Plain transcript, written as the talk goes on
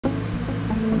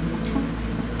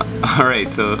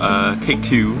Alright, so take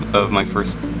two of my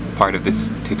first part of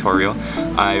this tutorial.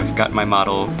 I've got my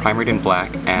model primered in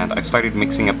black and I've started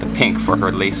mixing up the pink for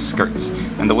her lace skirts.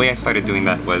 And the way I started doing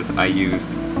that was I used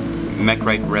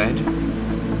Mechrite Red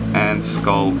and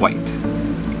Skull White.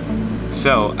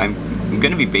 So I'm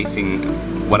going to be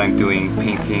basing what I'm doing,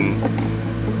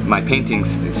 my painting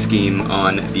scheme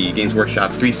on the Games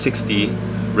Workshop 360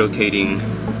 rotating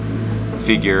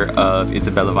figure of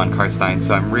Isabella von Carstein,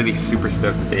 so I'm really super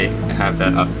stoked that they have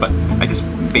that up. But I just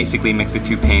basically mixed the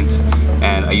two paints,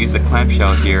 and I used the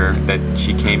clamshell here that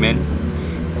she came in,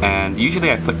 and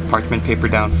usually I put parchment paper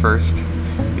down first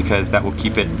because that will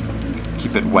keep it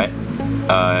wet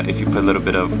if you put a little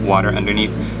bit of water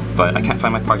underneath, but I can't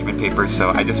find my parchment paper, so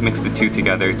I just mixed the two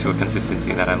together to a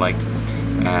consistency that I liked,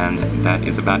 and that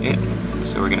is about it.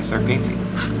 So we're gonna start painting.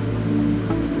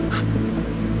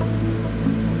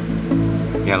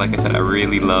 Yeah, like I said, I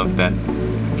really love that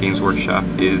Games Workshop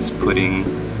is putting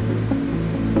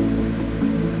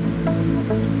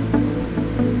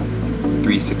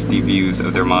 .360 views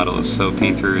of their models, so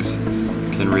painters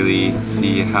can really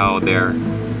see how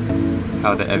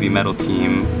the heavy metal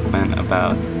team went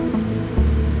about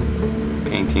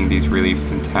painting these really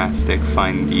fantastic,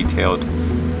 fine detailed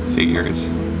figures.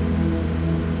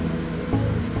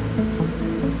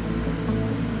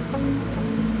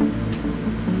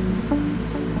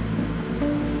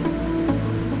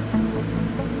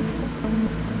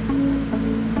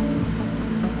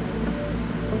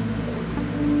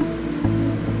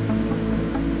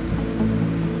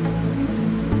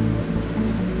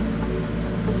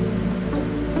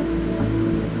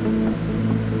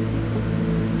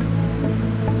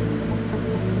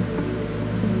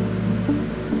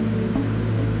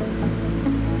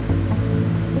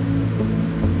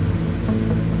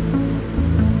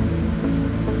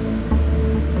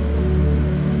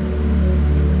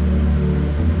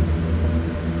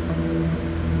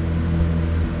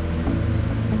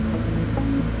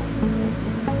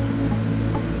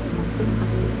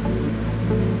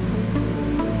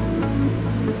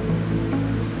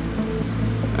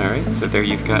 Alright, so there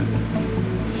you've got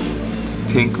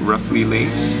pink ruffly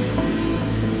lace.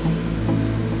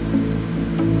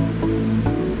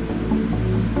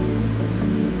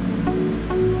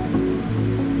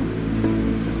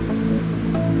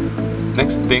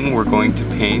 Next thing we're going to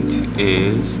paint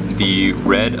is the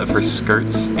red of her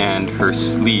skirts and her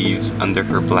sleeves under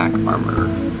her black armor.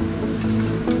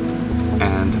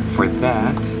 And for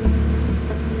that,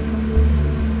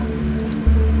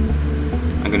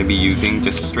 I'm going to be using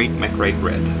just straight Mechrite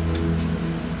Red.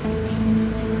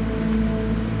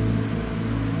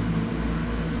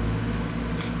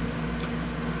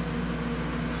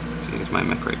 So here's my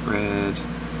Mechrite Red,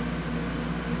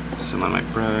 some on my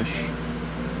brush.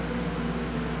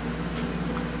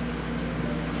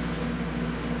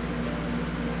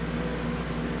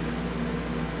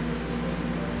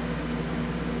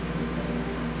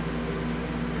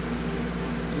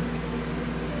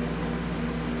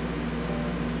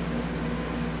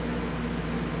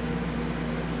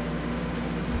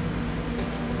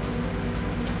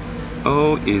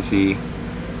 Oh, Izzy,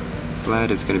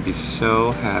 Vlad is going to be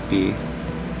so happy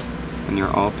when you're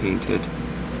all painted.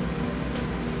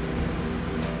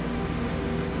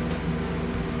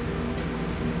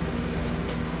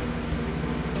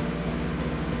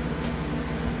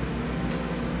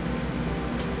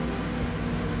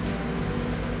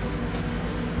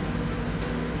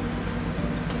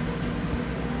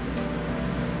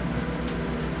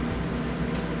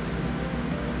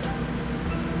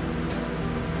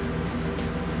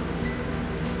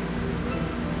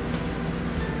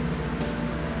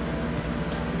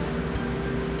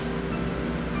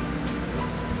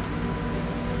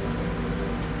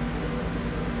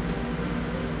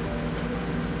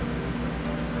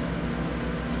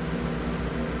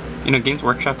 You know, Games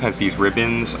Workshop has these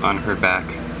ribbons on her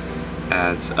back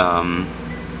as,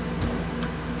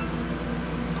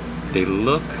 they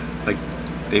look like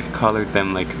they've colored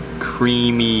them like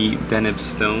creamy Dheneb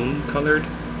stone colored.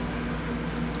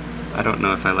 I don't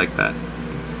know if I like that.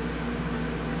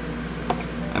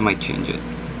 I might change it.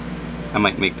 I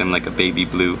might make them like a baby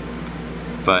blue,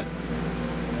 but,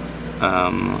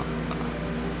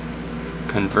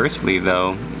 conversely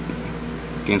though,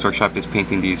 Games Workshop is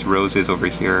painting these roses over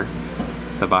here,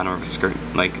 the bottom of her skirt,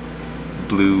 like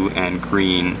blue and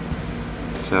green.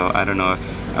 So I don't know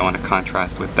if I want to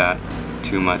contrast with that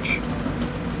too much.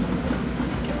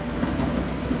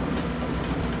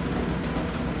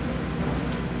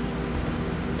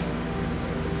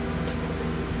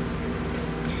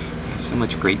 There's so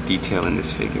much great detail in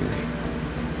this figure.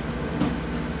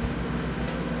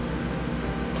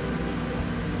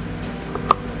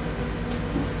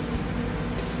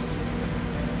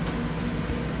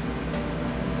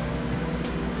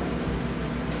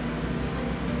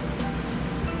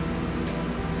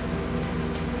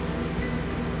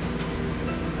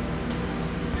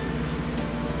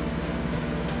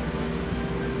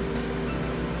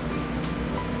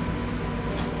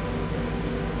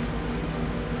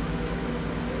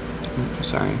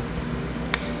 sorry.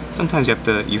 Sometimes you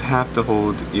have to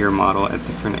hold your model at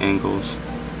different angles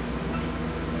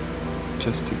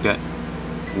just to get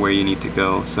where you need to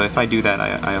go. So if I do that,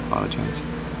 I apologize.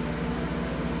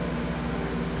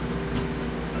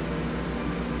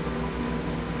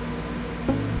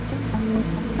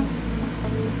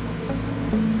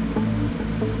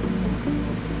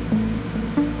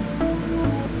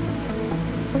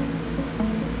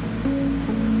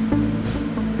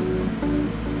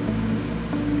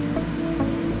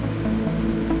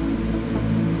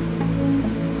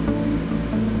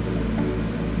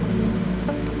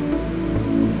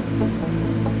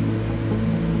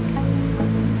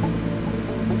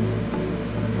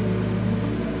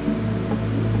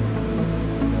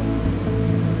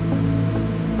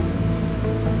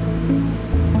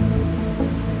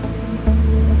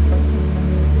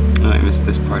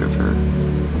 This part of her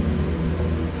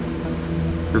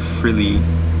frilly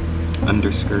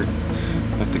underskirt.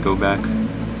 I have to go back.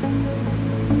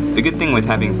 The good thing with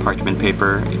having parchment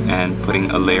paper and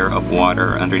putting a layer of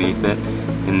water underneath it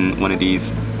in one of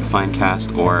these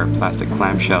Finecast or plastic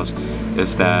clamshells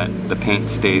is that the paint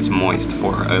stays moist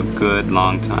for a good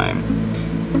long time.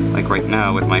 Like right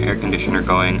now with my air conditioner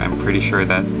going, I'm pretty sure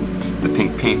that the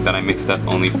pink paint that I mixed up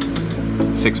only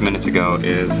 6 minutes ago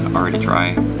is already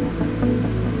dry.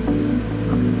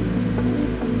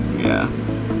 Yeah,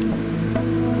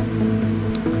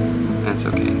 that's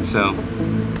okay. So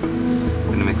I'm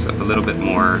gonna mix up a little bit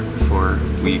more before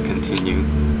we continue.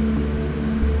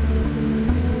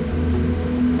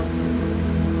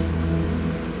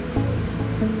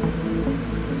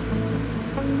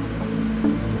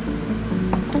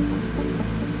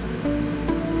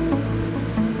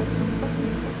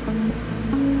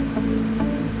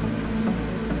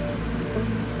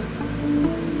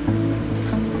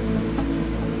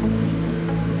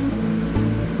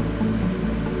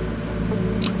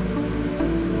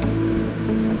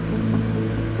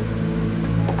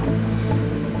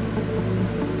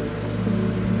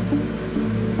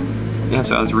 Yeah,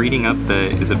 so I was reading up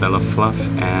the Isabella fluff,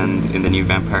 and in the new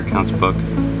Vampire Counts book,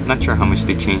 not sure how much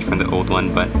they changed from the old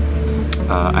one, but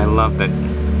I love that.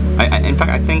 In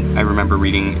fact, I think I remember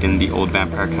reading in the old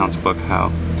Vampire Counts book how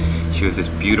she was this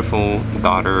beautiful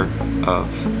daughter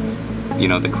of, you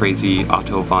know, the crazy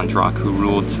Otto von Drack who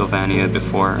ruled Sylvania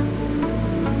before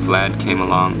Vlad came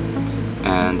along,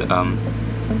 and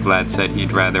Vlad said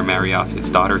he'd rather marry off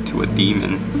his daughter to a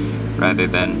demon rather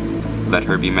than let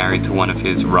her be married to one of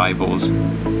his rivals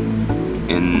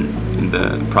in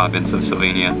the province of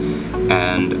Sylvania,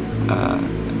 and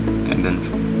then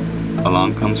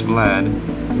along comes Vlad,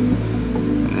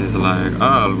 and he's like,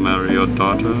 "I'll marry your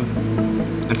daughter."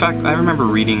 In fact, I remember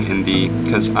reading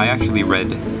because I actually read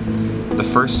the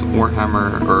first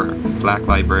Warhammer or Black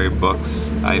Library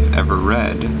books I've ever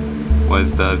read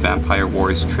was the Vampire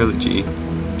Wars trilogy,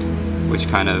 which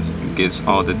kind of gives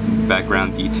all the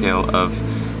background detail of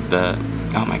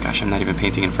oh my gosh, I'm not even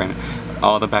painting in frame.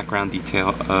 All the background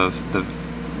detail of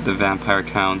the Vampire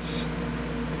Counts,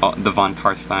 the von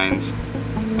Carsteins,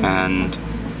 and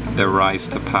their rise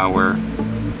to power.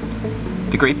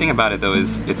 The great thing about it though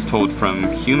is it's told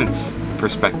from humans'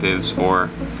 perspectives, or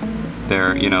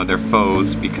their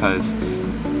foes, because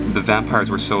the vampires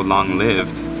were so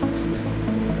long-lived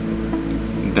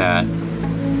that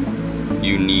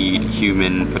you need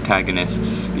human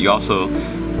protagonists. You also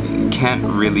can't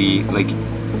really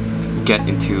get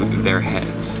into their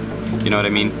heads, you know what I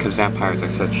mean, because vampires are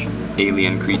such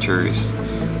alien creatures,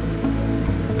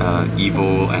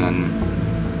 evil and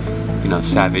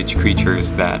savage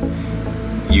creatures, that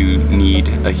you need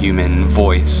a human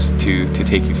voice to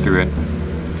take you through it.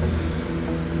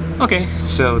 Okay,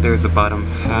 so there's the bottom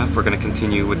half. We're going to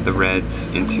continue with the reds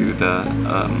into the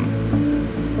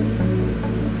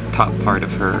top part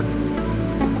of her,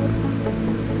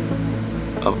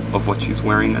 of what she's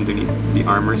wearing underneath the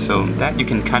armor. So that you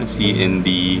can kind of see in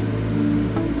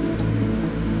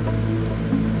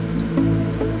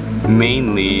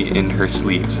mainly in her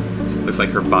sleeves. Looks like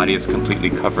her body is completely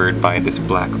covered by this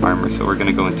black armor, so we're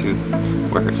gonna go into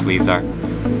where her sleeves are.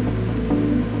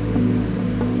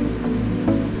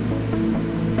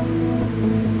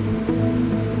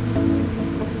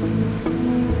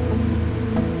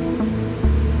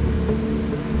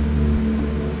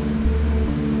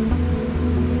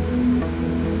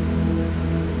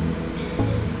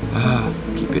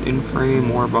 Keep it in frame,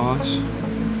 war boss.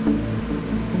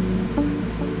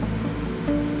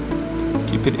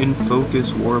 Keep it in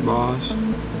focus, war boss.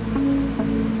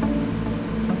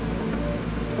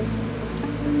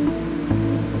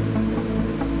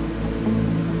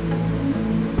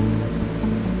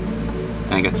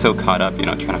 And I get so caught up,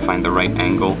 trying to find the right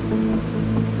angle.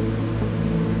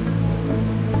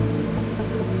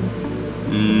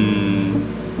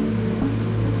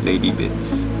 Lady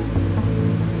bits.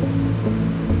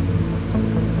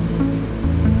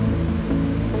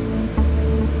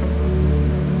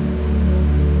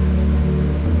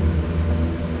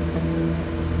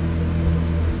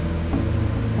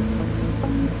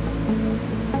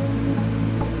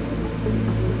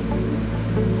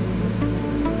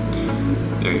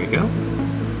 There you go.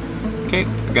 Okay,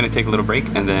 we're gonna take a little break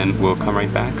and then we'll come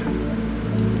right back.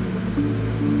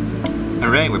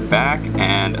 Alright, we're back,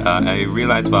 and I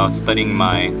realized while studying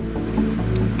my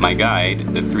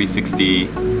guide, the 360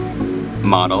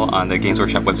 model on the Games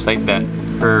Workshop website, that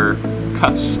her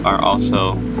cuffs are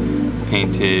also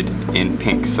painted in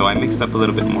pink. So I mixed up a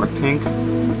little bit more pink,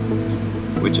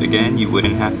 which again you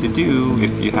wouldn't have to do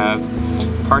if you have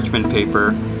parchment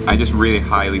paper. I just really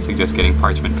highly suggest getting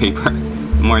parchment paper.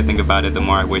 The more I think about it, the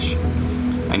more I wish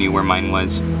I knew where mine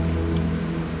was.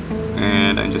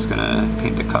 And I'm just gonna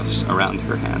paint the cuffs around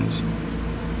her hands.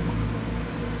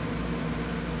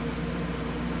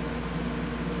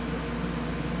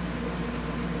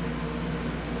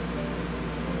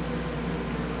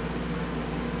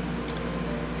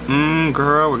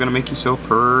 Girl, we're gonna make you so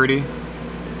pretty.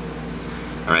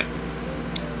 Alright.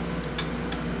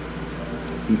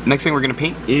 Next thing we're gonna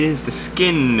paint is the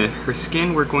skin. Her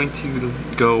skin, we're going to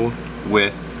go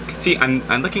with... See,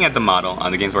 I'm looking at the model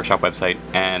on the Games Workshop website,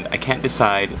 and I can't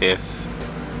decide if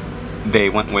they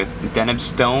went with Dheneb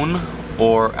stone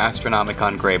or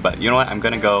Astronomicon gray, but you know what? I'm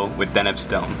gonna go with Dheneb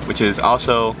stone, which is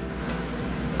also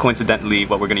coincidentally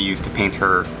what we're gonna use to paint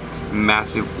her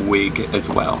massive wig as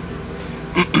well.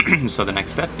 So the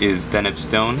next step is Dheneb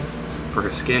stone for her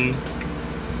skin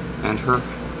and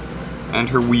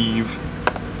her weave.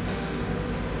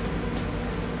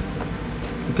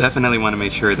 Definitely want to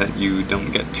make sure that you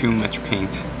don't get too much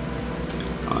paint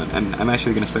on. And I'm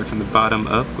actually going to start from the bottom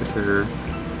up with her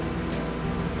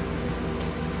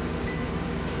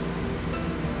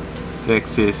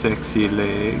sexy, sexy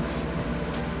legs.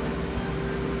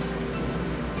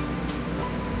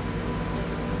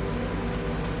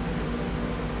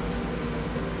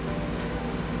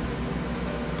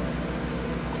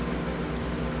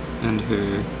 And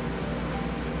her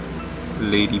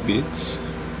lady bits.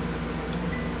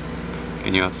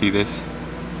 Can you all see this?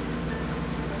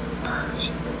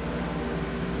 Perfect.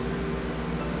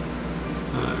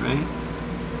 Alright.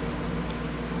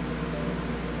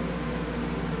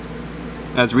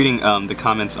 I was reading the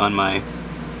comments on my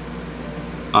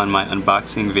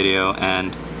unboxing video,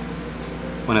 and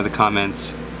one of the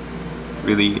comments,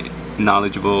 really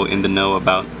knowledgeable in the know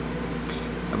about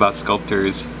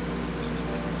sculptors,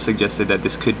 suggested that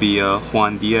this could be a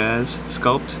Juan Diaz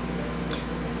sculpt.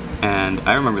 And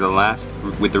I remember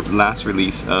with the last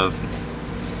release of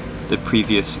the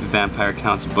previous Vampire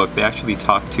Counts book, they actually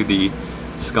talked to the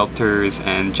sculptors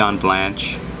and John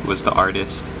Blanche, who was the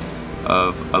artist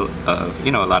of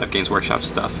you know, a lot of Games Workshop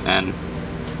stuff, and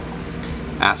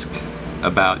asked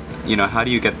about, you know, how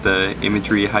do you get the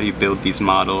imagery, how do you build these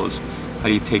models, how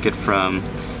do you take it from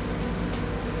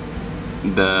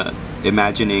the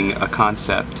imagining a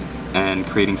concept and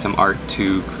creating some art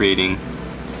to creating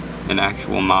an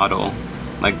actual model,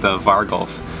 like the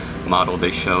Vargolf model.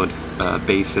 They showed a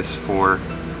basis for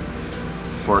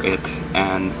it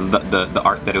and the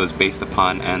art that it was based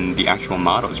upon, and the actual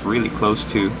model is really close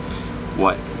to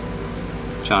what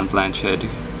John Blanche had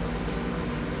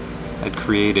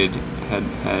created,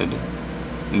 had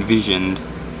envisioned.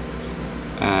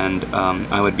 And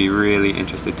I would be really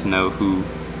interested to know who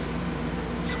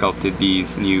sculpted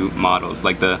these new models,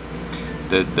 like the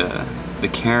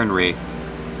Cairn Wraith.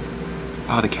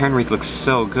 Oh, the Cairn Wraith looks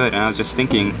so good, and I was just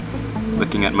thinking,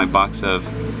 looking at my box of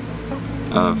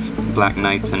Black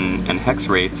Knights and Hex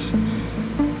Wraiths,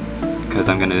 because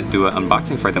I'm gonna do an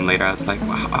unboxing for them later. I was like,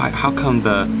 how come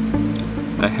the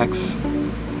Hex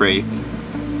Wraith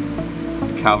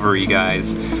cavalry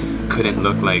guys couldn't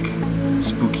look like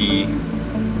spooky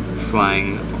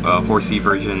flying horsey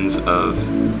versions of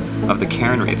the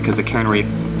Cairn Wraith? Because the Cairn Wraith,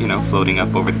 you know, floating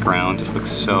up over the ground just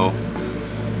looks so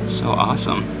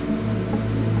awesome.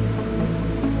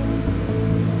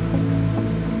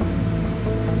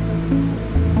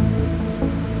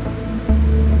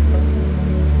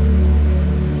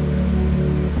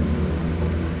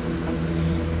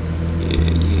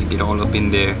 Yeah, get all up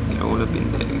in there, get all up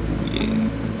in there, yeah.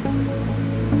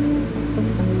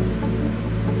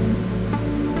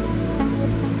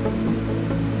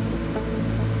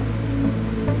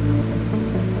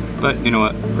 But you know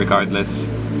what, regardless,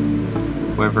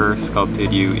 whoever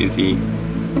sculpted you, Izzy,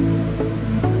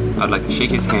 I'd like to shake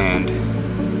his hand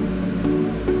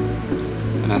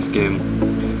and ask him,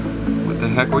 what the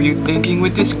heck were you thinking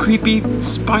with this creepy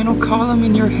spinal column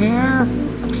in your hair?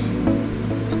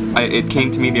 It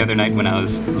came to me the other night when I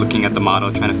was looking at the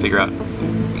model, trying to figure out,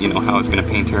 you know, how I was gonna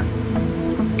paint her.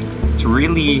 It's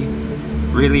really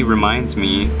reminds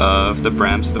me of the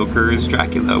Bram Stoker's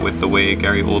Dracula, with the way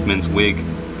Gary Oldman's wig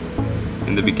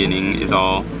in the beginning is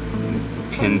all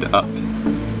pinned up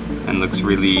and looks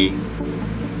really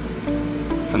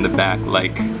from the back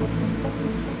like,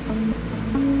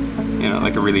 you know,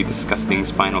 like a really disgusting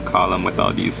spinal column with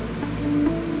all these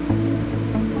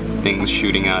things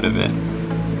shooting out of it.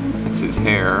 That's his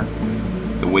hair,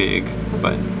 the wig,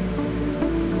 but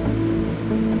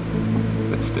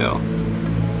still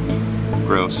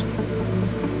gross.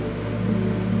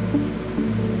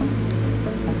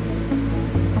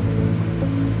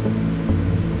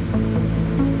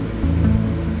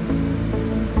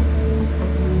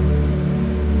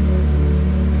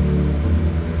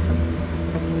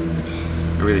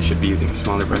 I really should be using a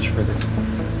smaller brush for this.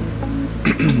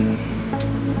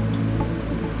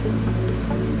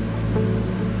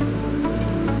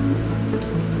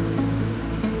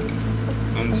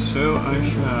 And so I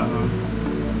shall.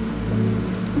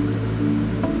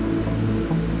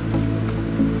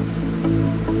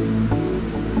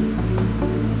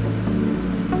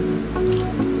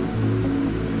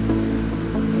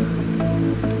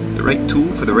 The right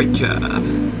tool for the right job.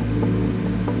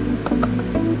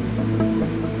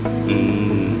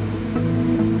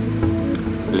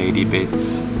 Lady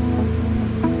bits.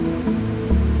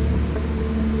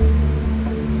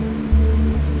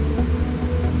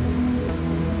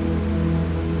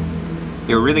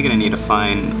 You're really gonna need a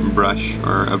fine brush,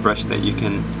 or a brush that you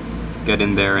can get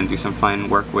in there and do some fine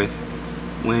work with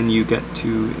when you get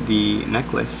to the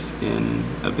necklace in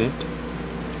a bit.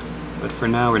 But for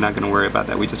now, we're not gonna worry about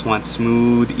that. We just want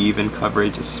smooth, even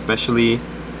coverage, especially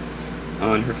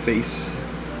on her face.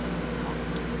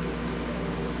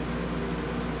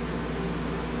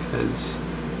 Because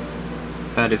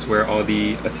that is where all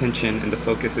the attention and the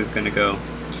focus is going to go.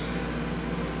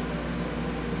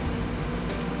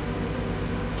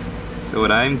 So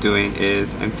what I'm doing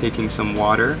is I'm taking some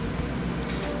water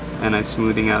and I'm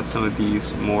smoothing out some of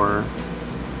these more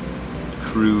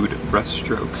crude brush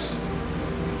strokes.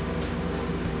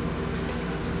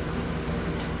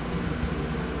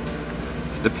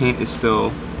 If the paint is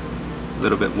still a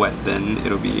little bit wet, then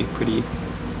it'll be pretty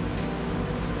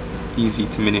easy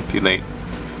to manipulate.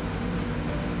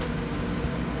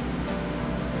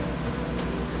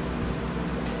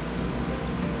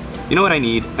 You know what I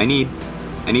need? I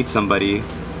need somebody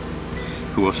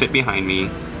who will sit behind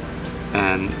me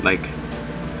and like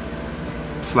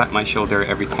slap my shoulder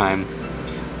every time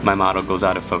my model goes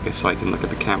out of focus, so I can look at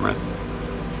the camera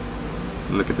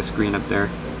and look at the screen up there.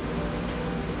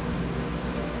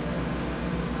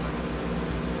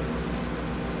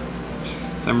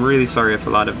 So I'm really sorry if a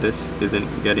lot of this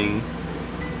isn't getting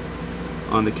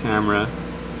on the camera.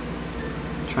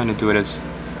 I'm trying to do it as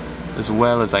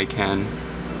well as I can.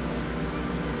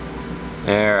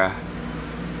 There.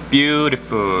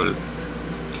 Beautiful.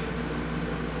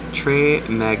 Très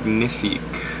magnifique.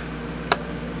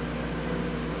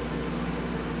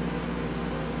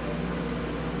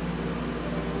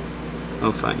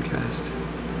 Oh, Finecast.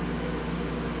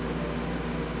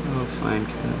 Oh,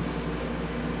 Finecast.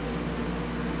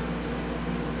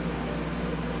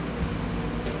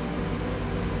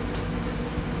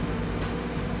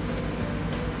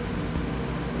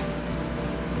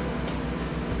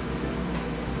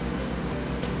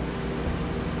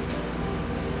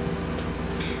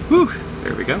 Whew,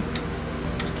 there we go.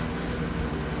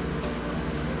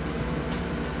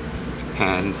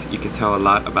 Hands. You can tell a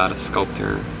lot about a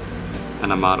sculptor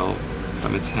and a model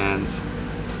from its hands.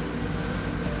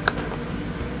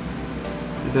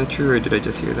 Is that true, or did I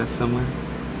just hear that somewhere?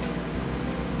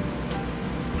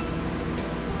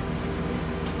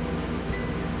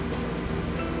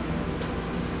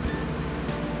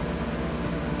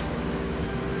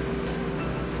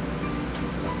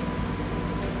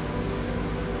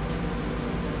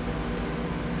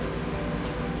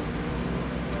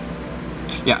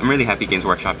 Yeah, I'm really happy Games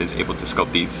Workshop is able to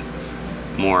sculpt these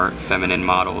more feminine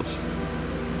models,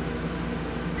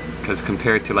 because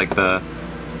compared to like the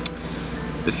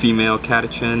female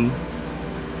Gretchin,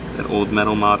 that old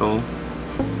metal model,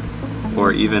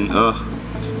 or even I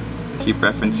keep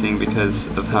referencing because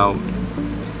of how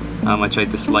much I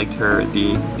disliked her,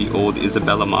 the old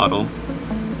Isabella model.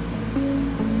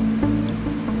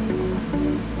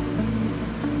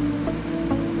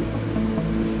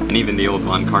 And even the old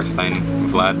von Carstein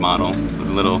Vlad model was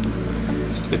a little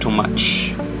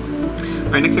much.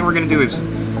 Alright, next thing we're going to do is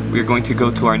we're going to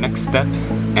go to our next step,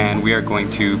 and we are going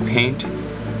to paint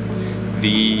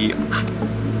the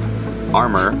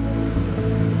armor,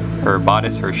 her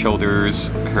bodice, her shoulders,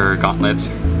 her gauntlets,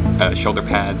 shoulder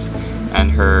pads,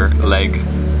 and her leg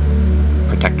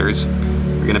protectors.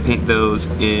 We're gonna paint those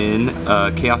in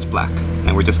Chaos Black,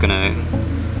 and we're just gonna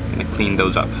clean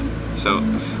those up. So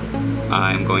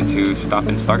I'm going to stop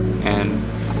and start and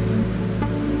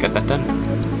get that done.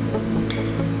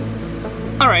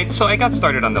 Alright, so I got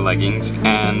started on the leggings,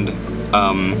 and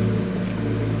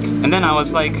then I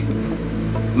was like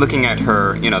looking at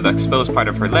her, you know, the exposed part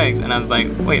of her legs, and I was like,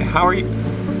 wait, what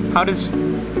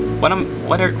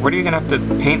are you gonna have to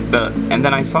paint the, and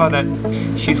then I saw that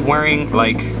she's wearing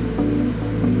like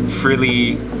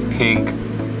frilly pink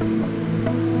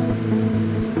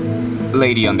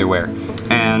lady underwear,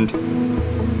 and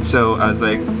so I was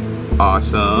like,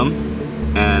 awesome,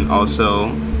 and also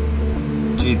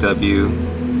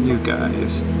GW, you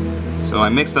guys. So I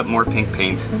mixed up more pink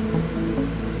paint.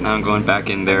 Now I'm going back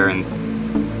in there and,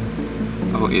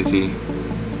 oh Izzy,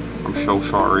 I'm so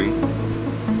sorry.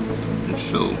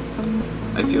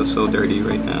 I feel so dirty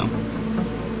right now.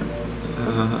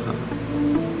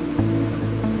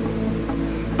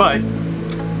 But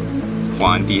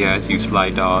Juan Diaz, you sly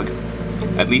dog.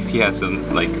 At least he has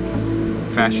some like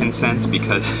fashion sense,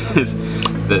 because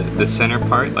the center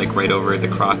part, like right over the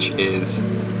crotch, is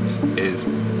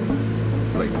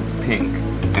like pink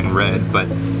and red, but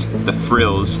the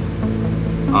frills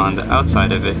on the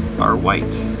outside of it are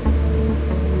white.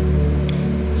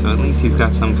 So at least he's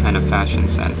got some kind of fashion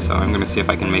sense. So I'm gonna see if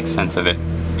I can make sense of it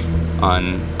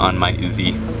on my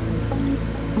Izzy.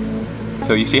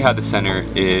 So you see how the center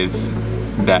is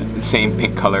that same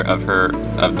pink color of her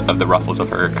of the ruffles of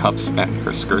her cuffs and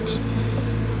her skirts.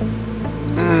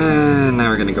 And now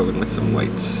we're gonna go in with some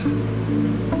whites.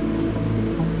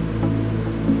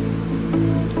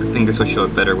 I think this will show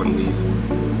it better when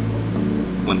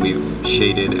we've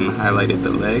shaded and highlighted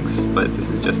the legs, but this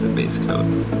is just a base coat.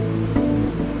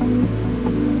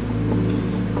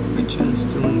 We're just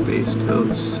doing base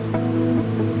coats.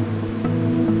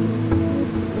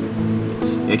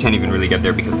 I can't even really get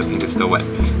there because the paint is still wet.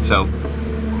 So,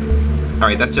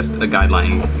 alright, that's just a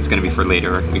guideline. It's gonna be for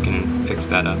later. We can fix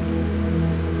that up.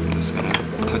 I'm just gonna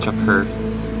touch up her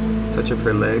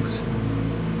legs.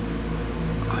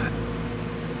 Oh,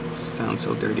 that sounds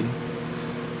so dirty.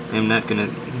 I'm not gonna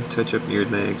touch up your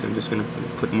legs. I'm just gonna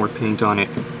put more paint on it.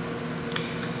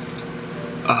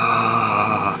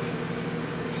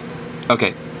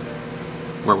 Okay.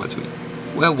 Where was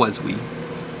we?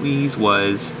 Weeze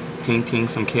was painting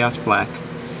some Chaos Black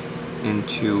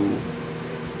into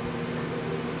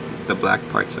the black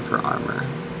parts of her armor.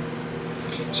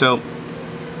 So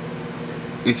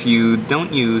if you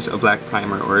don't use a black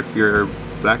primer, or if your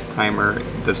black primer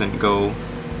doesn't go,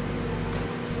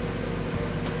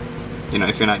 you know,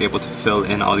 if you're not able to fill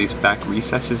in all these back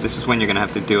recesses, this is when you're gonna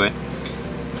have to do it,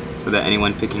 so that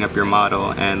anyone picking up your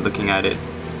model and looking at it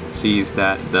sees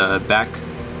that the back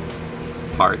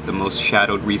part, the most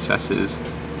shadowed recesses,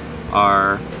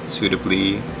 are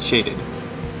suitably shaded.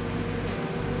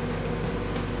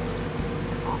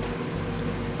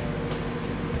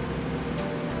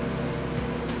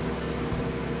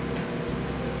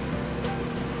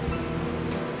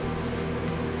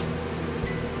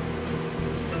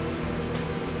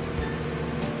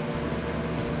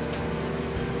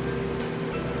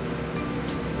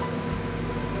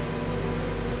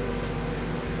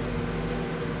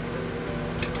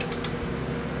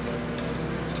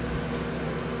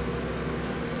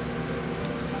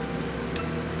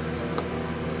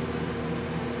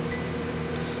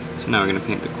 So now we're going to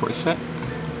paint the corset.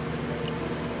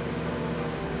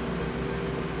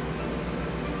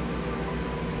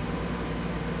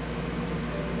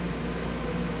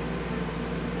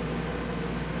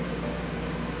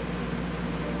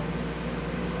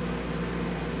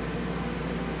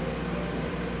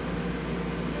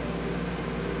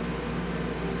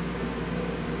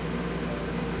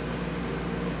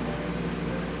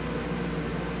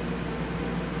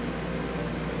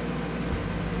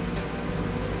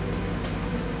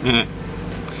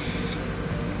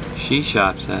 She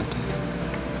shops at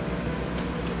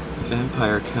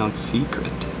Vampire Count's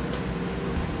Secret.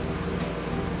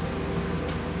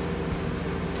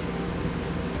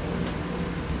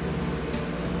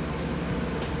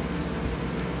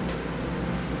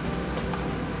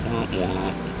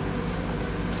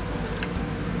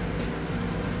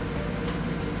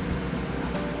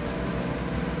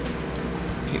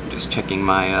 Okay, I'm just checking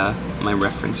my my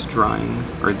reference drawing,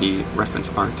 or the reference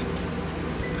art.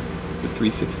 The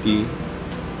 360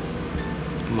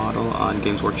 model on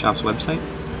Games Workshop's website.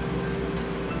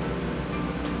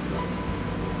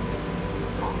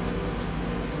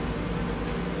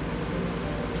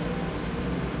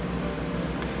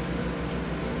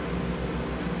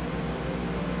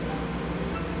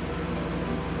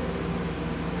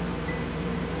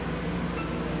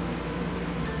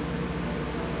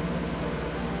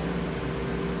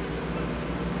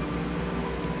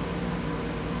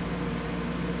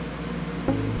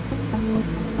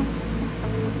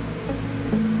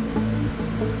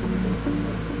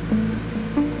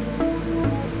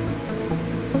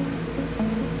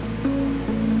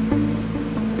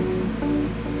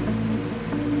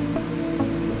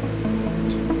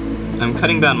 I'm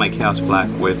cutting down my Chaos Black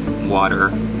with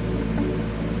water.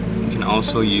 You can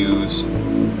also use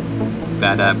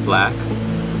Badab Black.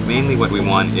 Mainly what we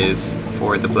want is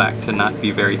for the black to not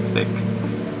be very thick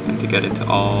and to get into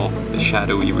all the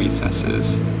shadowy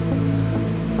recesses.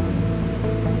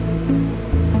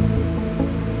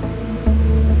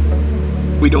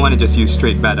 We don't want to just use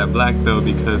straight Badab Black though,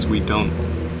 because we don't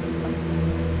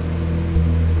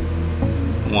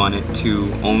want it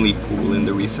to only pool in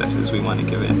the recesses. We want to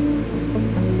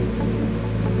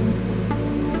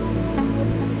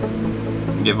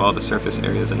give all the surface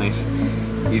areas a nice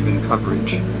even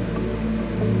coverage.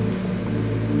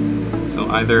 So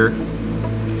either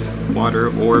water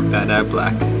or Badab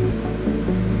Black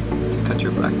to cut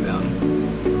your black down.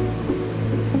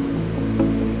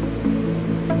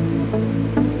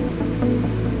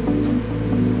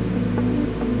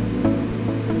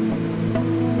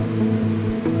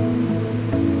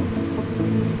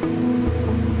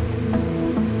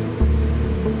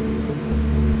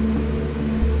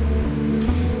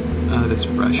 These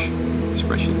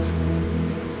brushes.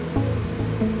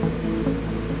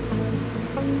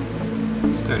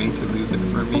 Starting to lose it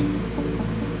for me.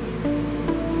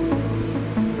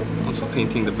 Also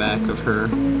painting the back of her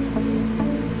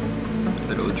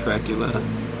little Dracula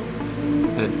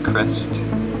head crest.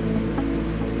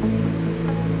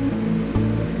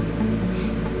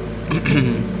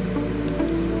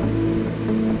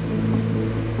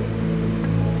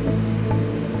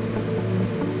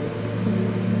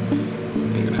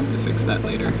 That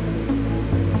later.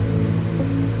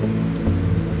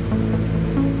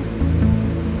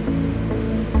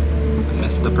 I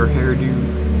messed up her hairdo.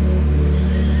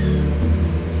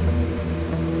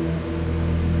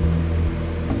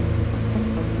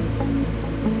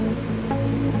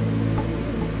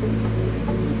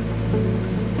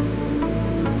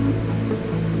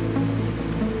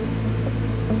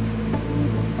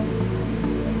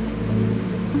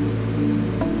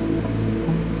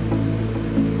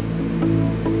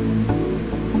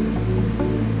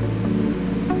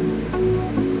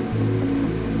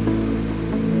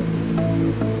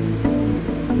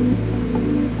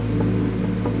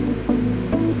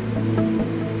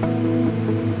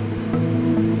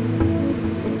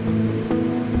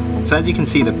 So as you can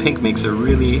see, the pink makes a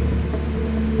really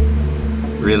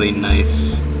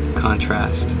nice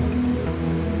contrast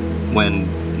when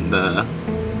the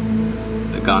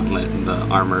gauntlet, the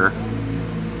armor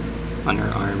on her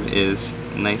arm is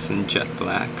nice and jet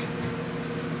black.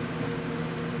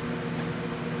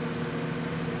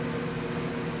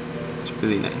 It's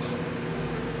really nice.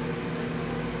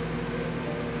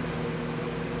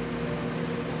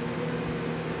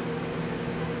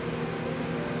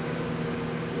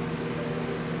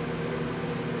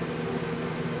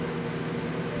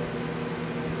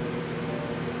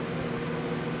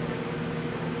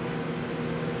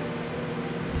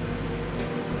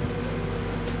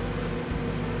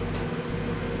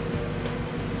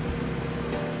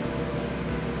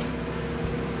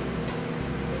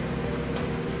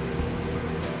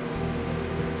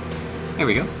 Here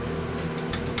we go.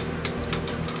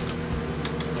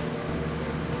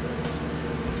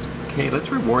 Okay, let's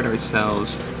reward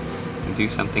ourselves and do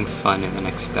something fun in the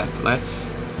next step.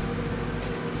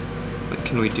 What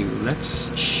can we do?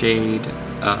 Let's shade, we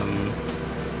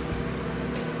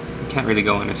can't really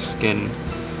go on her skin,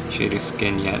 shade her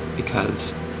skin yet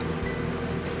because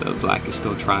the black is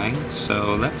still drying.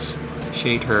 So let's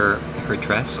shade her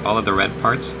dress, all of the red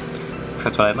parts.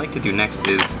 Because what I'd like to do next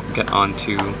is get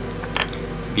onto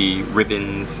the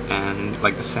ribbons and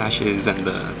like the sashes and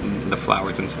the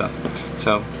flowers and stuff.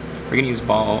 So we're gonna use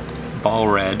Baal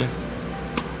Red,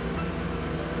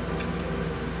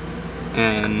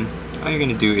 and all you're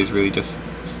gonna do is really just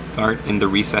start in the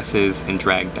recesses and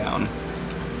drag down.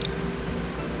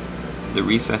 The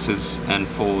recesses and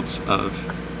folds of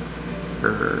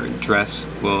her dress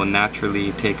will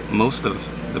naturally take most of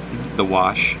the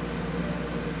wash,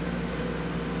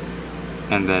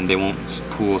 and then they won't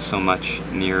pool so much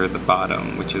near the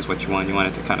bottom, which is what you want. You want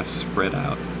it to kind of spread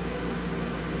out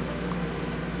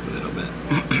a little bit.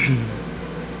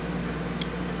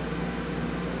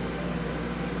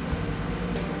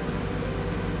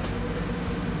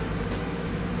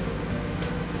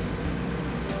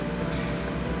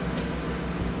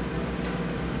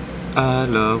 I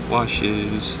love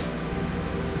washes.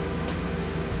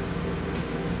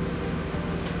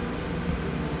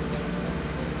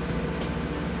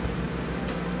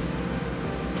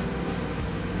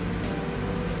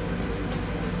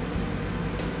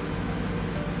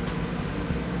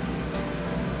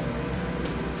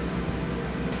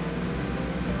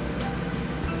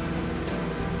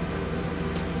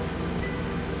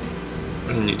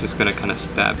 And you're just gonna kind of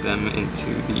stab them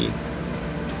into the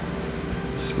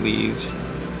sleeves.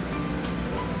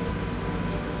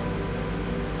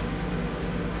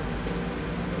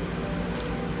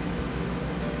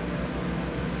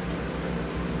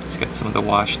 Just get some of the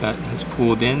wash that has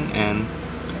pooled in and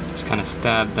just kind of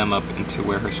stab them up into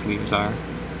where her sleeves are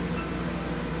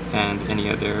and any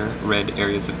other red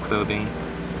areas of clothing.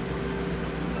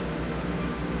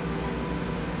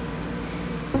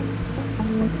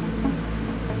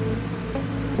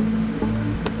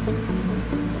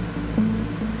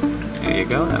 There you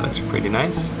go, that looks pretty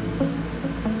nice.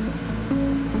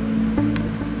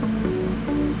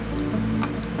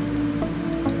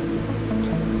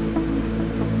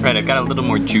 Right, I've got a little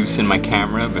more juice in my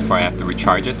camera before I have to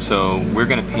recharge it, so we're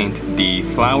gonna paint the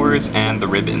flowers and the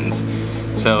ribbons.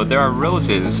 So there are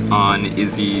roses on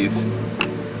Izzy's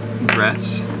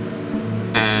dress,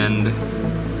 and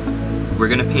we're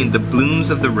gonna paint the blooms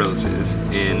of the roses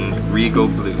in Regal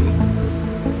Blue.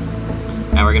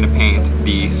 And we're gonna paint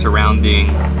the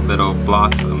surrounding little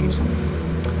blossoms.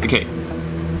 Okay,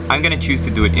 I'm gonna choose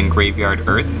to do it in Graveyard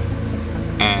Earth,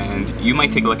 and you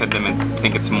might take a look at them and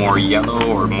think it's more yellow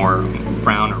or more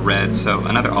brown or red, so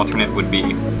another alternate would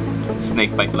be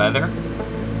Snakebite Leather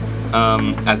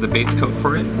as a base coat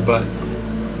for it, but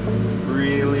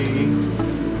really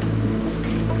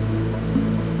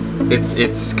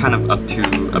it's kind of up to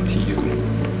you.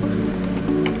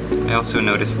 I also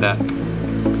noticed that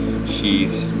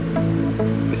she's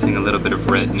missing a little bit of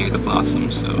red near the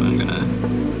blossom, so I'm gonna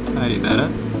tidy that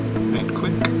up right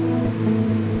quick.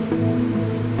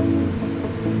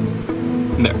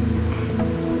 There.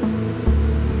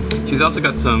 She's also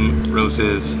got some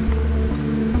roses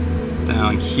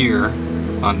down here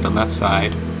on the left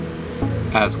side,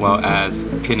 as well as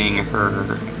pinning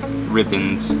her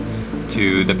ribbons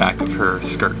to the back of her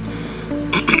skirt.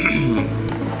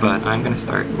 But I'm gonna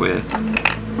start with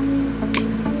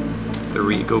the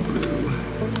Regal Blue.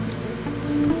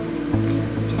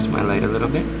 Just my light a little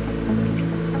bit.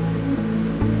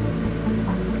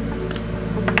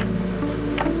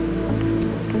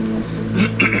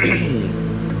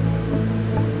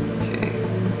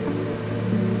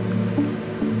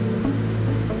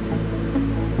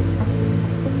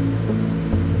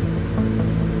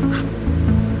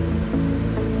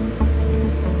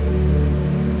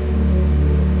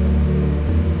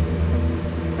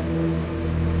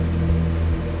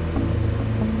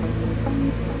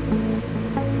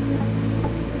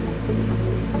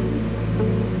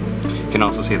 You can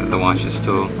also see that the wash is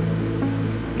still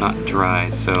not dry,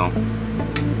 so I'm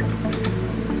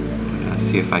gonna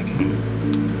see if I can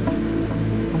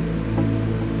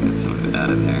get some of it out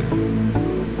of there.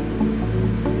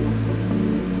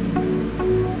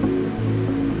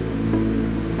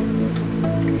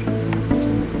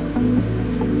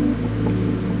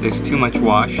 If there's too much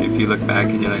wash, if you look back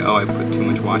and you're like, oh, I put too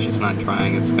much wash, it's not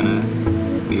drying, it's gonna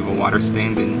leave a water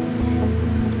stain, then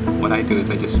what I do is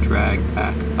I just drag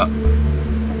back up.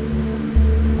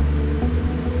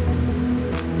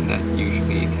 And that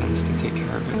usually tends to take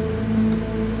care of it.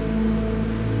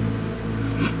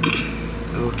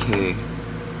 Okay.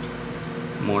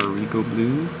 More Regal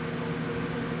Blue.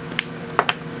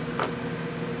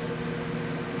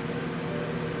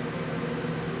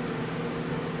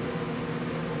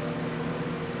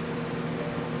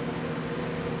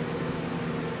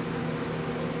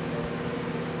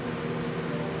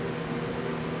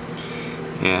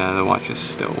 Yeah, the wash is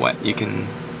still wet. You can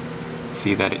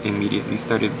see that it immediately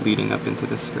started bleeding up into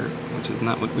the skirt, which is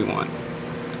not what we want.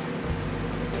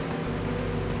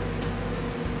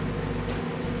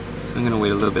 So I'm gonna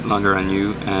wait a little bit longer on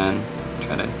you and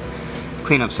try to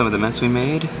clean up some of the mess we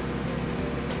made.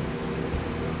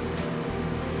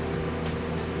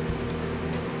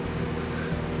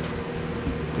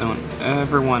 Don't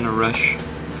ever want to rush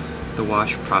the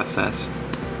wash process.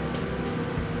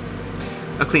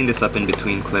 I'll clean this up in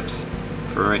between clips.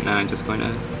 For right now, I'm just going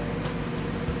to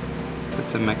put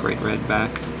some Mechrite Red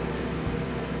back.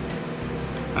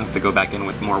 I'll have to go back in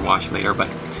with more wash later, but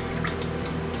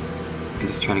I'm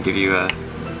just trying to give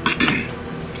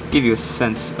you a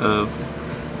sense of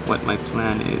what my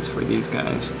plan is for these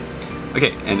guys.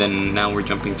 Okay, and then now we're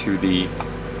jumping to the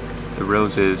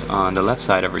roses on the left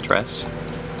side of her dress.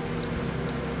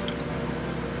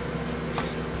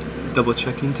 Double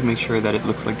checking to make sure that it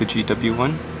looks like the GW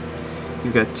one.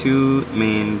 You've got two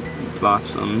main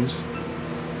blossoms.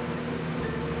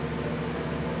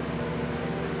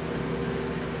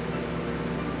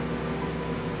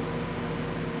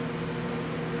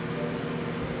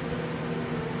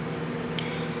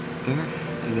 There,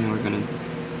 and then we're gonna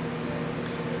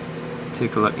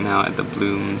take a look now at the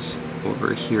blooms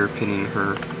over here pinning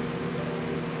her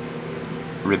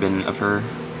ribbon of her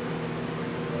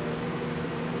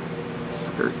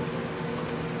skirt.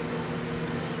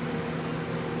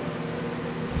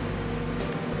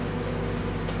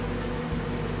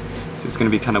 So it's going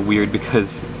to be kind of weird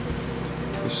because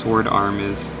the sword arm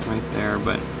is right there,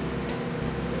 but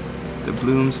the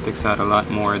bloom sticks out a lot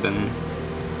more than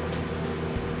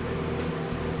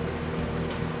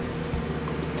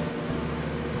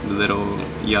the little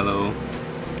yellow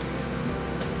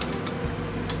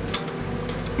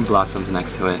blossoms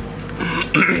next to it.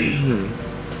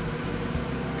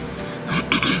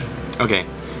 Okay,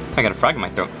 I got a frog in my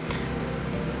throat.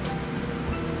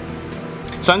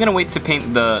 So I'm gonna wait to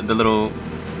paint the little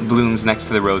blooms next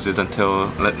to the roses until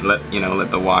let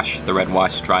the red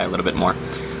wash dry a little bit more.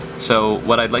 So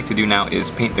what I'd like to do now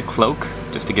is paint the cloak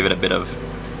just to give it a bit of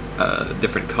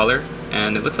different color,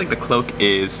 and it looks like the cloak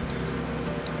is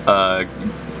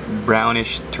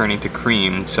brownish turning to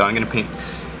cream. So I'm gonna paint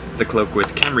the cloak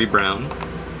with Khemri brown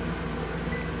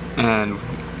and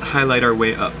highlight our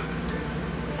way up.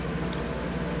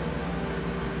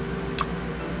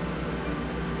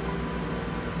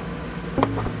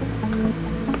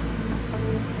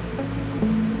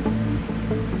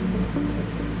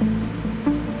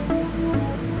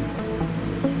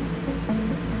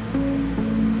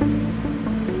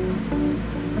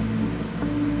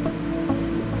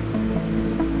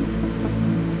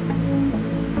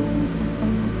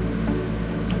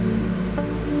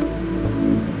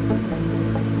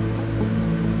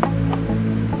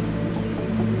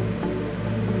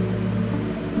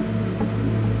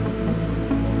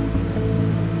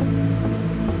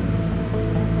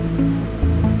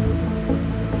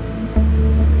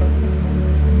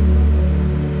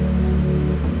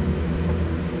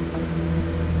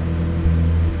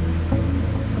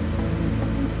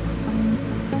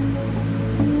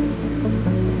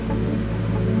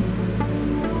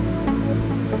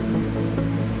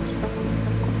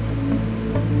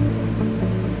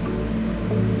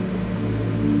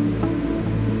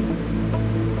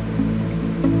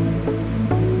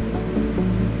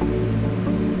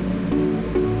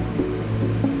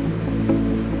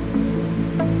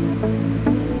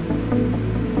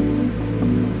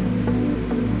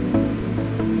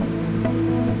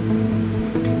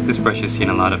 This brush has seen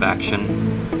a lot of action.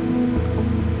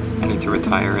 I need to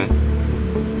retire it.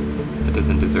 It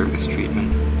doesn't deserve this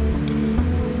treatment.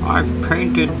 I've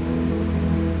painted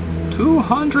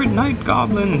 200 night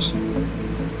goblins,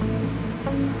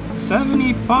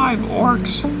 75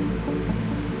 orcs.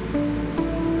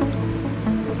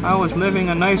 I was living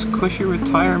a nice cushy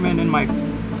retirement in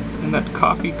that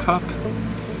coffee cup.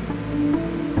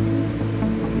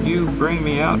 You bring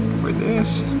me out for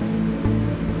this?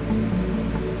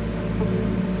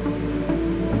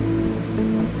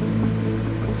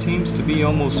 Seems to be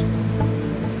almost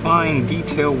fine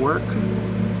detail work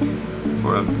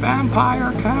for a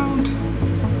vampire count.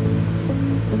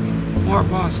 Or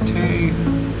Boss Tay.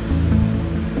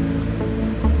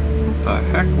 The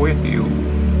heck with you.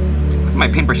 My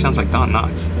paintbrush sounds like Don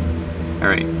Knotts.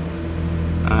 Alright.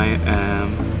 I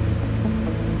am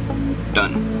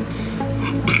done.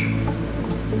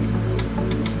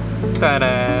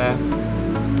 Ta-da!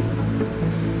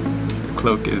 The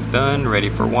cloak is done, ready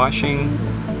for washing.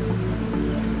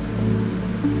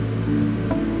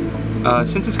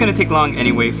 Since it's going to take long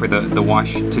anyway for the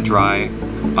wash to dry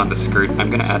on the skirt, I'm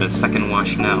going to add a second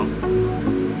wash now.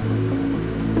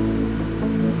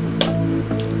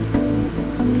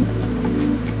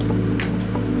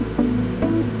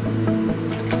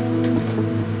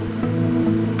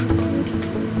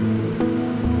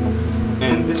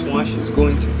 And this wash is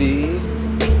going to be,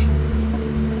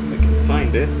 if I can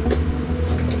find it,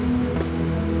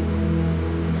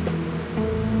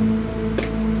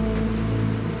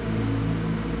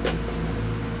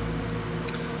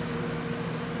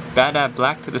 Badab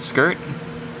black to the skirt,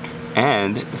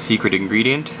 and the secret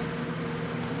ingredient,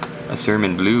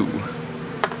 Asurmen blue.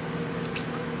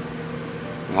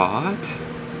 What?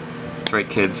 That's right,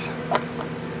 kids.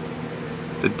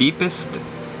 The deepest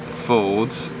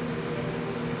folds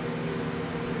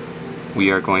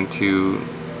we are going to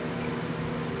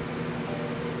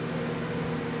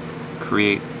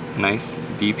create nice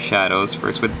deep shadows,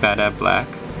 first with Badab black.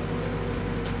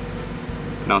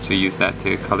 You can also use that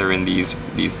to color in these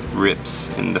rips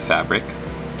in the fabric.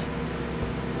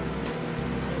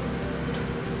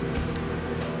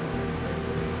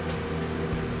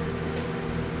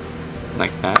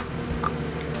 Like that.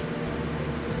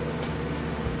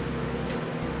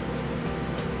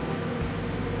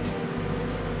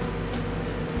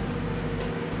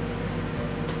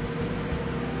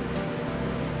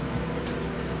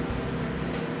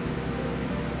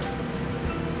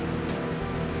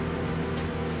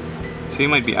 So you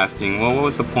might be asking, well, what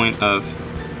was the point of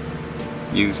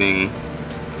using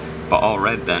Baal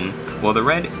Red then? Well, the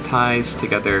red ties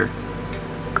together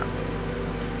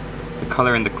the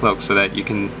color in the cloak so that you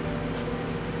can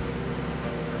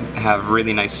have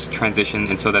really nice transition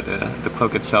and so that the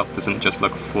cloak itself doesn't just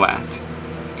look flat.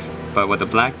 But what the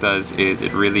black does is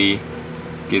it really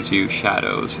gives you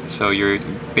shadows. So you're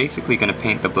basically going to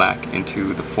paint the black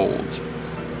into the folds.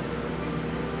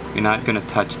 You're not going to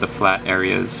touch the flat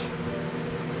areas.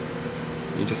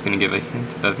 You're just going to give a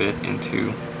hint of it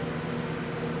into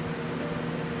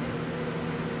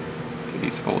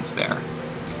these folds there.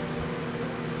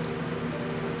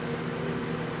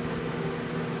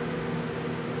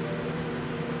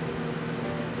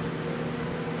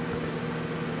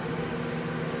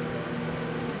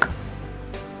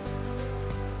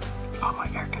 Oh, my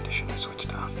air conditioner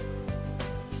switched off.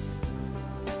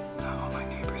 Now all my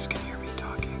neighbors can hear me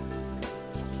talking.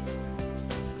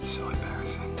 So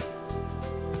embarrassing.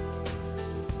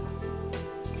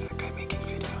 Is that guy making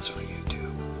videos for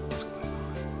YouTube? What's going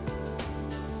on?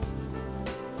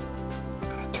 I'm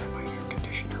gonna turn my air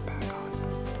conditioner back on.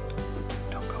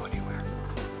 Don't go anywhere.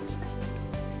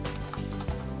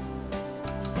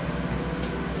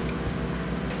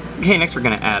 Okay, next we're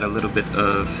gonna add a little bit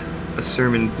of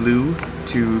Asurmen blue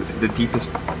to the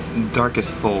deepest,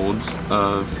 darkest folds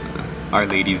of Our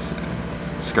Lady's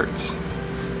skirts.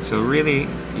 So really,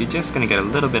 you're just gonna get a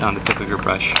little bit on the tip of your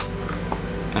brush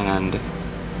and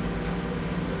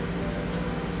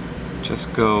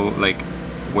just go like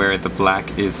where the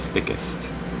black is thickest.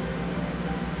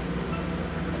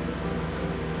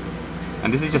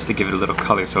 And this is just to give it a little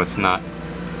color so it's not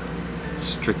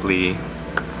strictly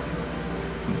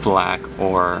black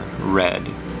or red.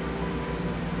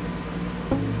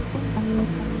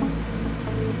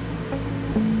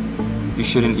 You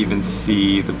shouldn't even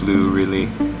see the blue really.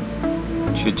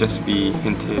 It should just be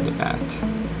hinted at.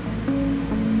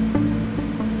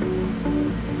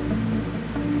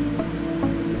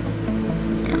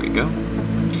 There we go.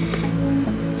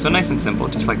 So nice and simple,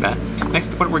 just like that.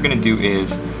 Next, what we're gonna do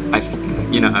is,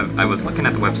 I was looking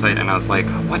at the website and I was like,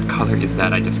 what color is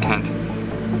that? I just can't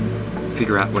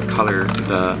figure out what color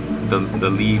the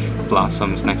leaf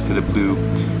blossoms next to the blue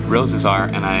roses are,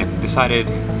 and I've decided,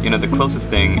 the closest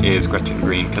thing is Gretchin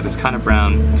green, because it's kind of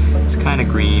brown, it's kind of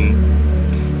green.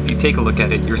 If you take a look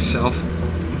at it yourself,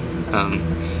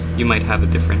 you might have a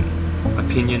different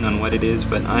opinion on what it is,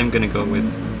 but I'm gonna go with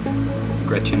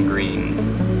Gretchin green.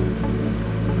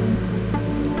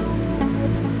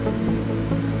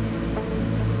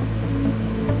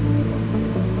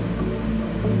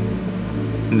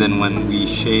 And then when we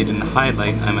shade and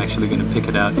highlight, I'm actually going to pick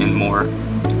it out in more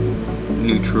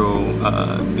neutral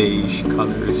beige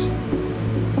colors.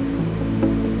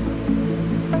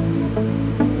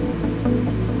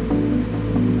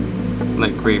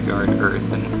 Like Graveyard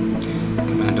Earth and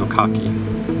Commando Khaki.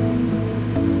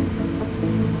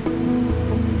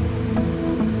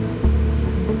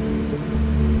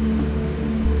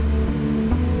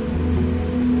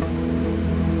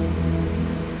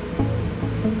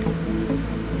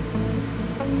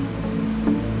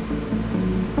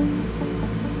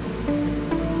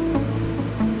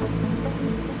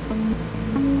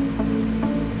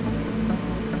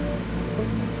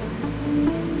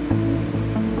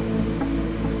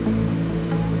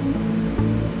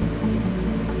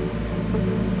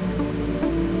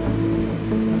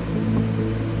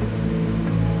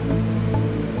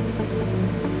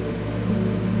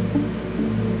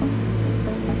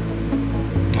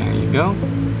 Go.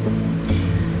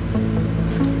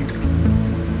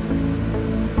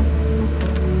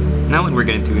 Now what we're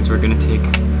going to do is we're going to take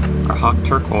our Hawk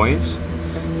Turqoise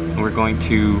and we're going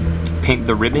to paint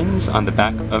the ribbons on the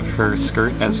back of her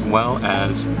skirt as well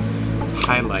as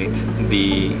highlight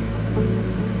the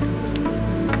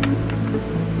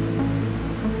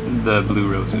blue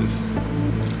roses.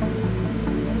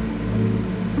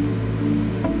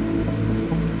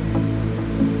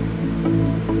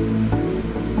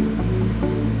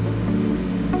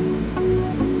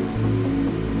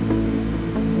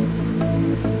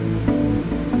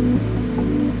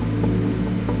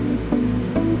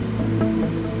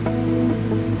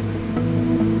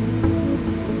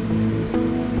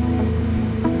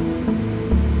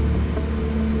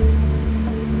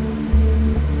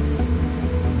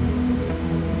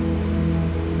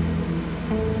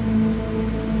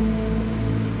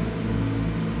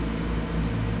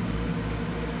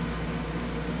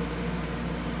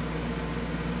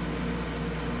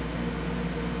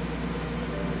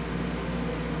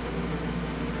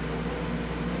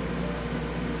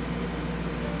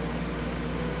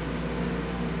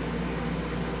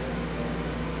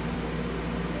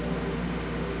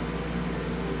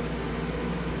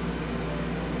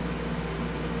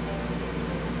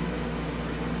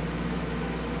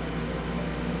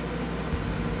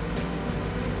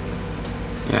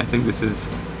 Yeah, I think this is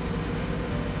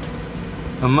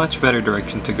a much better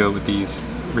direction to go with these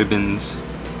ribbons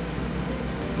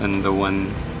than the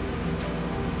one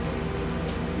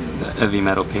the heavy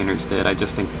metal painters did. I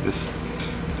just think this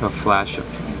flash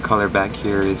of color back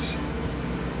here is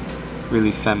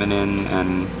really feminine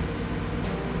and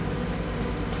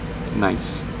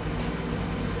nice.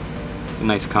 It's a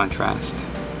nice contrast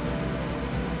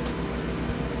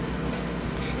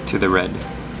to the red.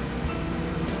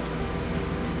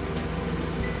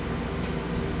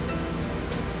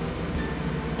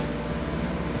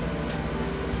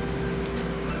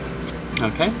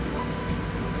 Okay.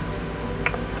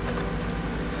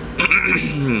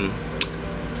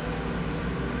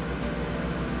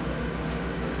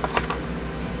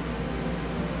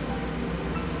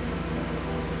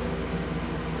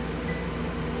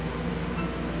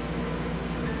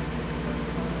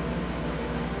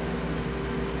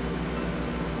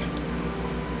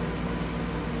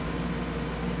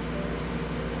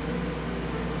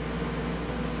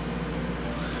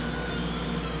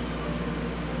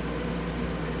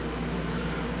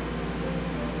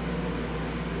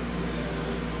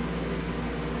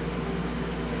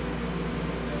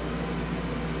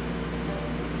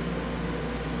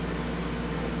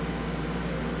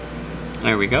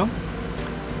 There we go.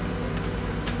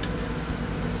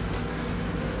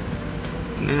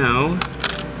 Now,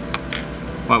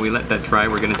 while we let that dry,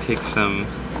 we're going to take some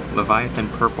Leviathan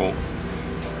purple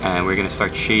and we're going to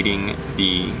start shading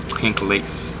the pink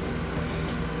lace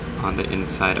on the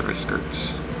inside of our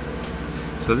skirts.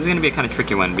 So this is going to be a kind of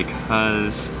tricky one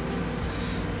because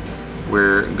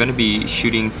we're going to be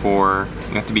shooting for,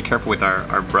 we have to be careful with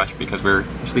our brush because we're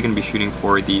actually going to be shooting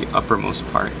for the uppermost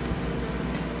part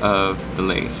of the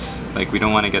lace. Like, we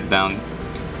don't want to get down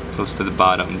close to the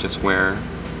bottom, just where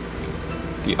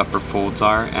the upper folds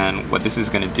are. And what this is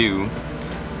going to do,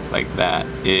 like that,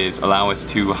 is allow us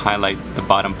to highlight the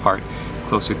bottom part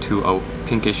closer to a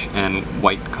pinkish and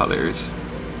white colors.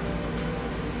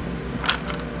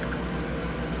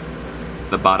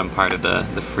 The bottom part of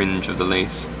the fringe of the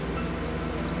lace.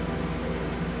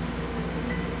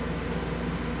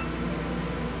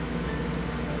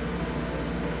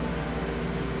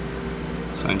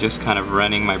 So I'm just kind of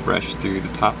running my brush through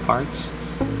the top parts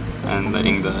and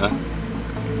letting the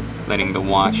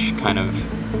wash kind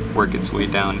of work its way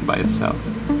down by itself.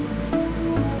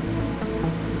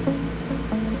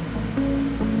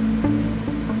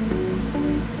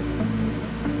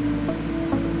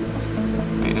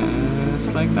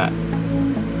 Just like that.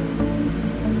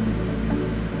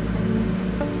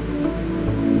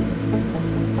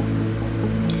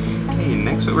 Okay,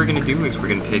 next what we're going to do is we're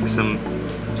going to take some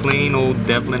plain old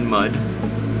Devlan mud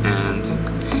and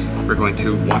we're going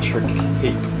to wash her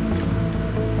cape.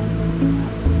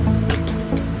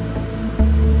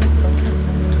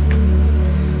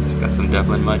 So we've got some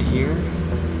Devlan mud here.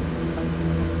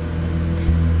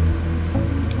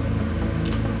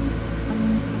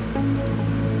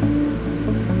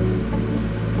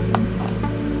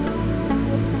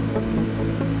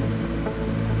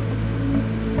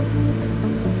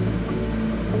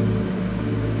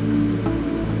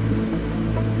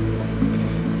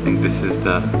 This is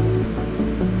the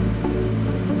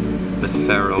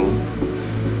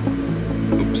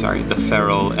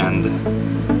feral and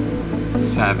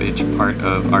savage part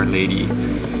of Our Lady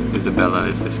Isabella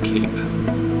is this cape.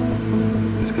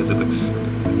 It's because it looks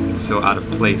so out of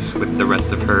place with the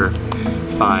rest of her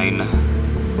fine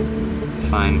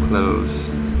clothes.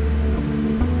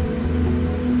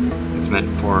 It's meant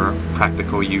for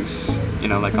practical use, you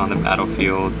know, like on the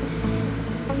battlefield,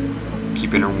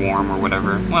 keeping her warm or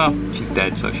whatever. Well, she's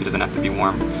dead, so she doesn't have to be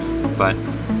warm, but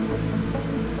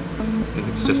I think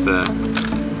it's just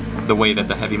the way that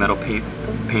the heavy metal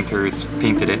painters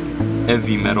painted it.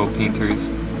 Heavy metal painters.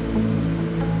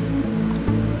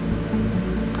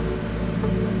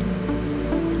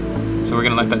 So we're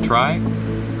gonna let that dry,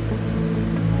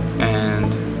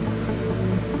 and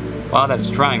while that's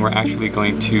drying, we're actually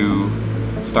going to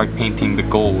start painting the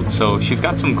gold. So she's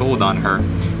got some gold on her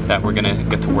that we're gonna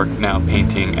get to work now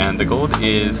painting, and the gold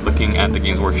is, looking at the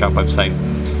Games Workshop website,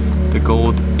 the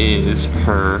gold is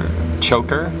her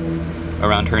choker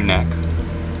around her neck,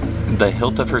 the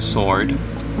hilt of her sword,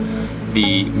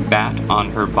 the bat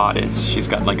on her bodice. She's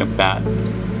got like a bat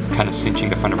kind of cinching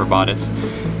the front of her bodice.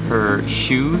 Her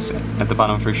shoes, at the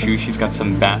bottom of her shoes, she's got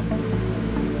some bat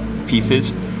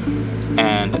pieces,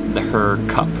 and her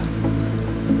cup.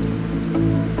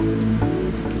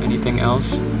 Anything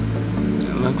else?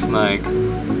 It looks like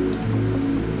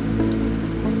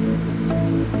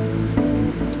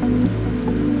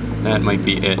that might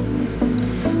be it.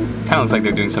 Kind of looks like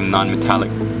they're doing some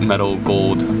non-metallic metal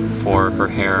gold for her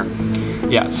hair.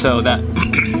 Yeah, so that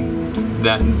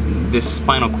this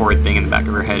spinal cord thing in the back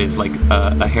of her head is like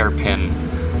a hairpin,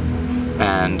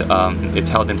 and it's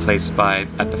held in place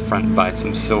at the front by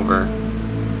some silver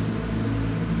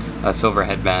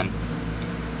headband.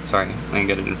 Sorry, I didn't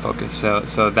get it in focus.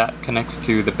 So that connects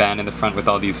to the band in the front with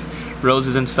all these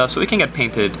roses and stuff, so it can get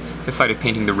painted. I started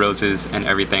painting the roses and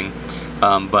everything,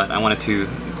 but I wanted to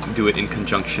do it in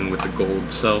conjunction with the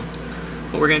gold. So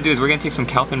what we're going to do is we're going to take some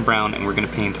Calthan brown and we're going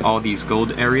to paint all these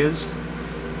gold areas.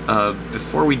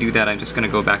 Before we do that, I'm just going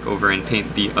to go back over and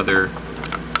paint the other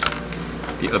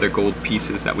gold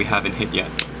pieces that we haven't hit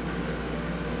yet.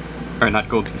 Or not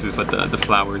gold pieces, but the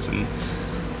flowers and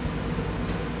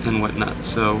whatnot.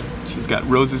 So she's got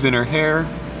roses in her hair.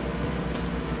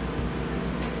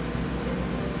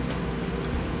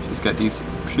 She's got these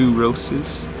blue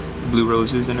roses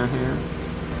in her hair.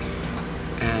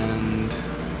 And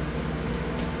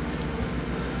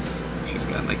she's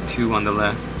got like 2 on the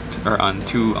left, or on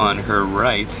 2 on her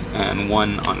right, and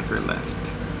 1 on her left.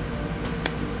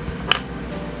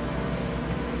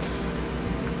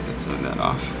 Get some of that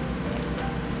off.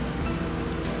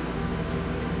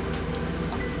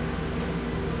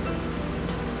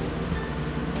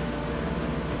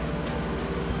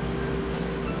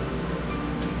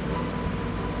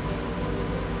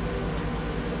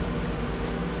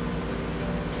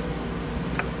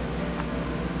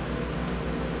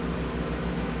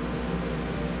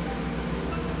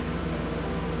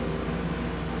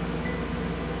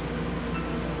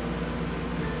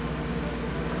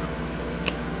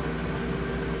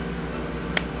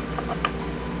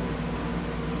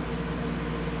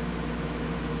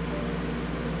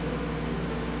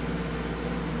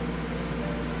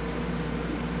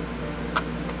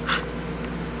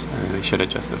 I should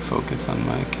adjust the focus on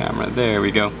my camera. There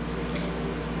we go.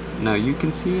 Now you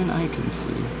can see and I can see.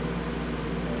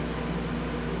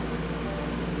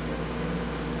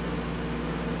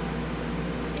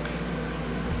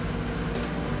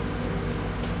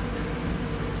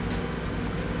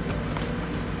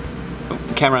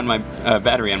 Camera on my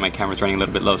battery on my camera is running a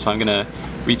little bit low, so I'm gonna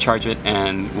recharge it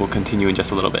and we'll continue in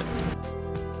just a little bit.